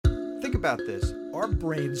Think about this. Our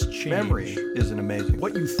brains change. Memory isn't amazing.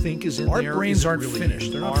 What you think is in Our there brains isn't aren't really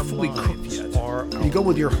finished. They're not our fully cooked minds yet. are. You go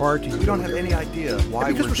with your heart. We don't have any idea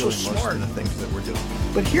why because we're doing so most smart. of the things that we're doing.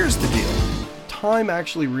 But here's the deal. Time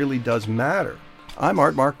actually really does matter. I'm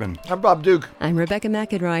Art Markman. I'm Bob Duke. I'm Rebecca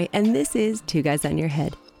McEnroy, and this is Two Guys on Your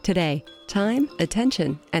Head. Today, time,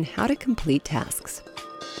 attention, and how to complete tasks.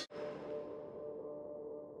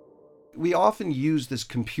 We often use this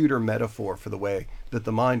computer metaphor for the way that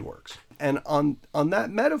the mind works. And on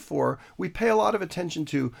that metaphor, we pay a lot of attention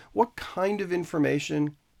to what kind of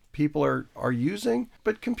information people are using.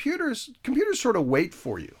 But computers sort of wait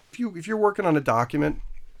for you. If you're working on a document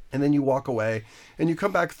and then you walk away and you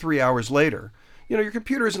come back 3 hours later, your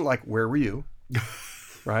computer isn't like, where were you?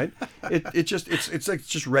 Right? It's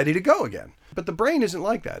just ready to go again. But the brain isn't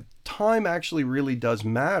like that. Time actually really does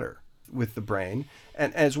matter with the brain,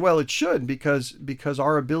 and as well it should, because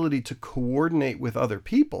our ability to coordinate with other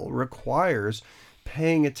people requires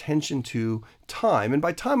paying attention to time. And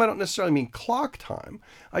by time, I don't necessarily mean clock time.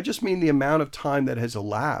 I just mean the amount of time that has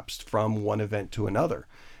elapsed from one event to another.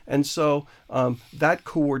 And so that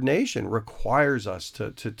coordination requires us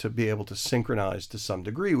to be able to synchronize to some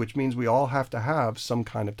degree, which means we all have to have some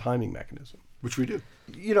kind of timing mechanism. Which we do.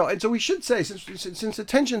 And so we should say, since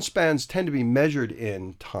attention spans tend to be measured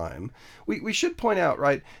in time, we should point out,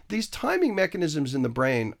 right, these timing mechanisms in the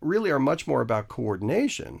brain really are much more about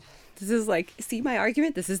coordination. This is like, see my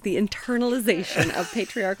argument? This is the internalization of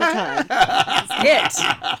patriarchal time. This is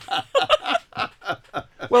it.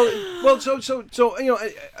 Well, so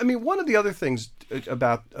I mean, one of the other things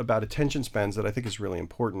about attention spans that I think is really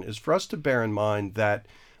important is for us to bear in mind that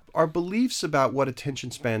our beliefs about what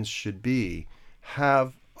attention spans should be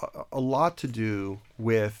have a lot to do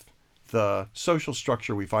with the social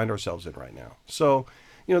structure we find ourselves in right now. So,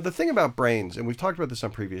 the thing about brains, and we've talked about this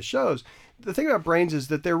on previous shows, the thing about brains is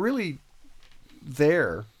that they're really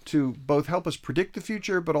there to both help us predict the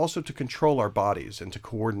future, but also to control our bodies and to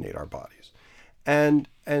coordinate our bodies. And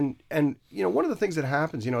one of the things that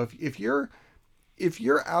happens, if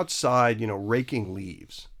you're outside, raking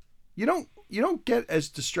leaves, you don't get as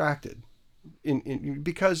distracted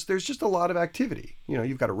because there's just a lot of activity.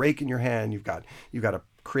 You've got a rake in your hand, you've got to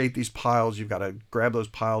create these piles, you've got to grab those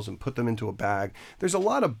piles and put them into a bag. There's a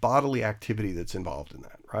lot of bodily activity that's involved in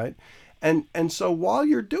that, right? And so while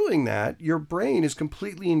you're doing that, your brain is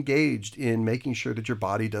completely engaged in making sure that your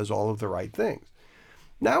body does all of the right things.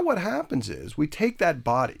 Now what happens is we take that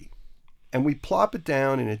body and we plop it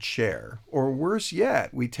down in a chair, or worse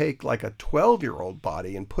yet, we take like a 12-year-old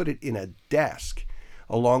body and put it in a desk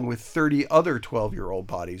along with 30 other 12-year-old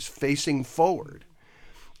bodies facing forward.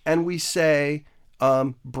 And we say,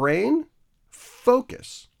 brain,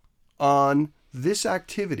 focus on this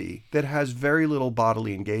activity that has very little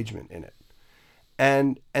bodily engagement in it.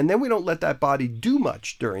 And then we don't let that body do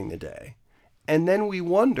much during the day. And then we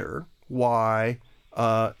wonder why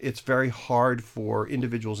it's very hard for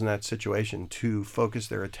individuals in that situation to focus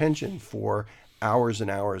their attention for hours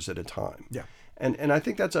and hours at a time. Yeah. And I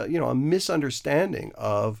think that's a misunderstanding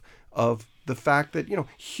of the fact that,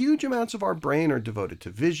 huge amounts of our brain are devoted to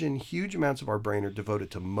vision, huge amounts of our brain are devoted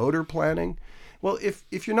to motor planning. Well,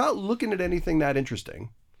 if you're not looking at anything that interesting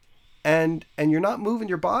and you're not moving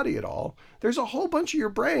your body at all, there's a whole bunch of your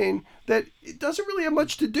brain that it doesn't really have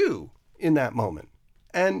much to do in that moment.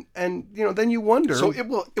 And then you wonder. So it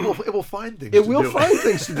will find things. It will find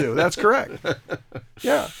things to do. That's correct.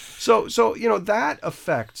 Yeah. So that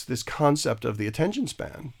affects this concept of the attention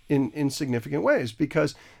span in significant ways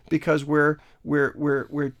because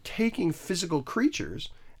we're taking physical creatures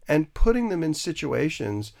and putting them in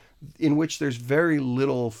situations in which there's very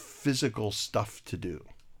little physical stuff to do.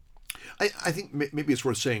 I think maybe it's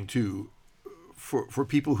worth saying too, for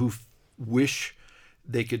people who wish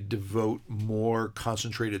they could devote more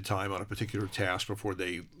concentrated time on a particular task before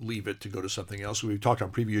they leave it to go to something else. We've talked on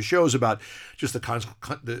previous shows about just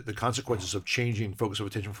the consequences of changing focus of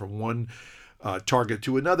attention from one target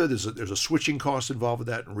to another. There's a switching cost involved with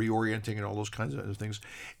that, and reorienting and all those kinds of things.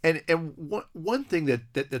 And one thing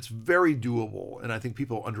that's very doable, and I think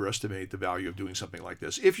people underestimate the value of doing something like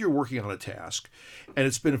this. If you're working on a task and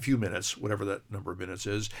it's been a few minutes, whatever that number of minutes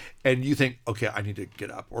is, and you think, okay, I need to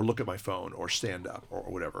get up or look at my phone or stand up or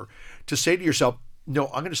whatever, to say to yourself, no,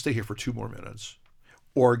 I'm going to stay here for 2 more minutes,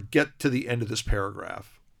 or get to the end of this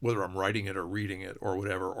paragraph, whether I'm writing it or reading it or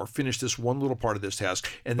whatever, or finish this one little part of this task.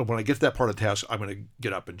 And then when I get to that part of the task, I'm going to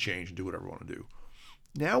get up and change and do whatever I want to do.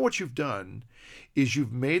 Now what you've done is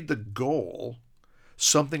you've made the goal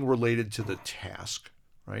something related to the task,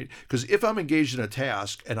 right? Because if I'm engaged in a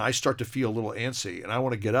task and I start to feel a little antsy and I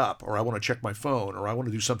want to get up, or I want to check my phone, or I want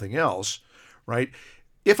to do something else, right?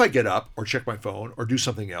 if I get up or check my phone or do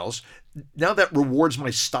something else, now that rewards my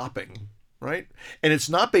stopping, right? And it's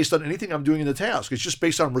not based on anything I'm doing in the task. It's just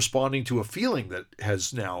based on responding to a feeling that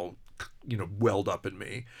has now, welled up in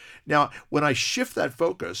me. Now, when I shift that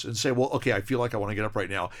focus and say, well, okay, I feel like I want to get up right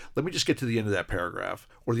now. Let me just get to the end of that paragraph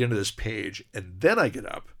or the end of this page, and then I get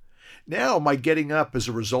up. Now my getting up is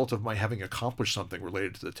a result of my having accomplished something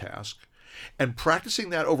related to the task. And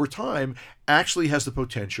practicing that over time actually has the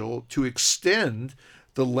potential to extend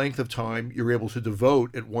the length of time you're able to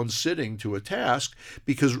devote at one sitting to a task,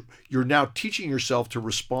 because you're now teaching yourself to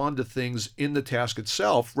respond to things in the task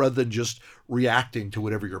itself rather than just reacting to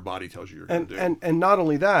whatever your body tells you you're going to do. And not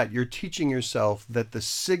only that, you're teaching yourself that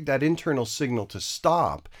that internal signal to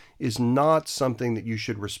stop is not something that you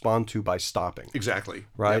should respond to by stopping. Exactly.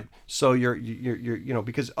 Right? Yep. So you're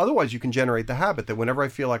because otherwise you can generate the habit that whenever I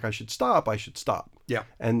feel like I should stop, I should stop. Yeah.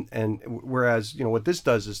 And whereas, what this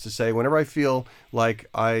does is to say, whenever I feel like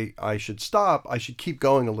I should stop, I should keep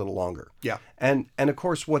going a little longer. Yeah. And of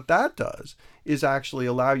course, what that does is actually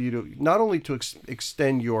allow you to not only to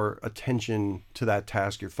extend your attention to that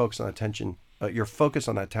task, your focus on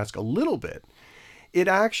that task a little bit. It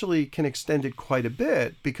actually can extend it quite a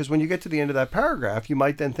bit, because when you get to the end of that paragraph, you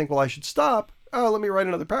might then think, well, I should stop. Oh, let me write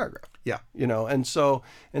another paragraph. Yeah. And so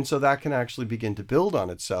that can actually begin to build on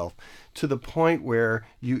itself to the point where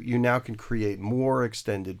you now can create more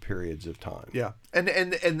extended periods of time. Yeah. And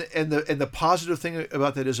the positive thing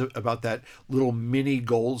about that is about that little mini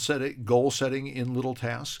goal setting in little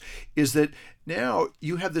tasks is that now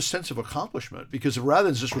you have this sense of accomplishment, because rather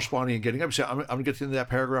than just responding and getting up, you say, I'm going to get to the end of that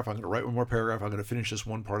paragraph. I'm going to write one more paragraph. I'm going to finish this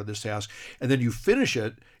one part of this task. And then you finish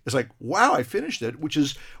it. It's like, wow, I finished it, which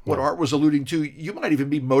is what Art was alluding to. You might even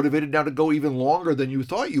be motivated now to go even longer than you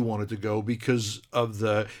thought you wanted to go because of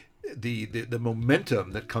the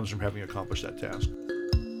momentum that comes from having accomplished that task.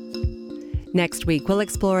 Next week, we'll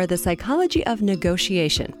explore the psychology of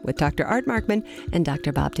negotiation with Dr. Art Markman and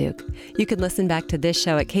Dr. Bob Duke. You can listen back to this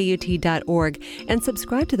show at KUT.org and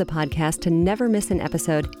subscribe to the podcast to never miss an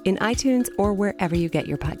episode in iTunes or wherever you get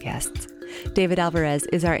your podcasts. David Alvarez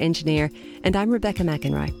is our engineer, and I'm Rebecca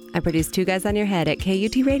McEnroy. I produce Two Guys on Your Head at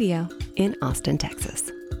KUT Radio in Austin,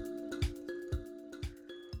 Texas.